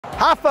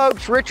Hi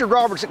folks, Richard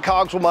Roberts at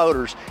Cogswell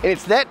Motors, and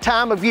it's that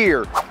time of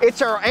year.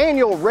 It's our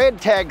annual red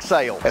tag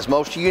sale. As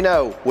most of you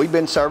know, we've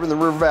been serving the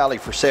River Valley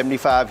for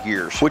 75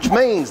 years, which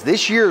means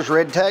this year's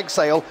red tag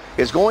sale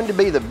is going to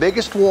be the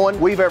biggest one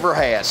we've ever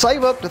had.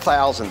 Save up to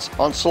thousands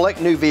on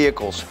select new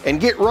vehicles and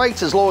get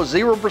rates as low as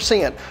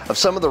 0% of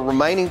some of the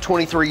remaining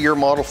 23-year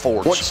model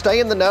Fords. Want to stay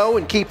in the know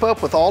and keep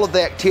up with all of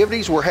the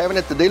activities we're having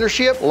at the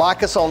dealership?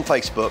 Like us on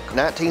Facebook,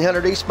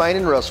 1900 East Main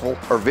in Russellville,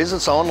 or visit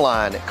us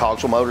online at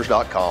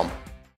cogswellmotors.com.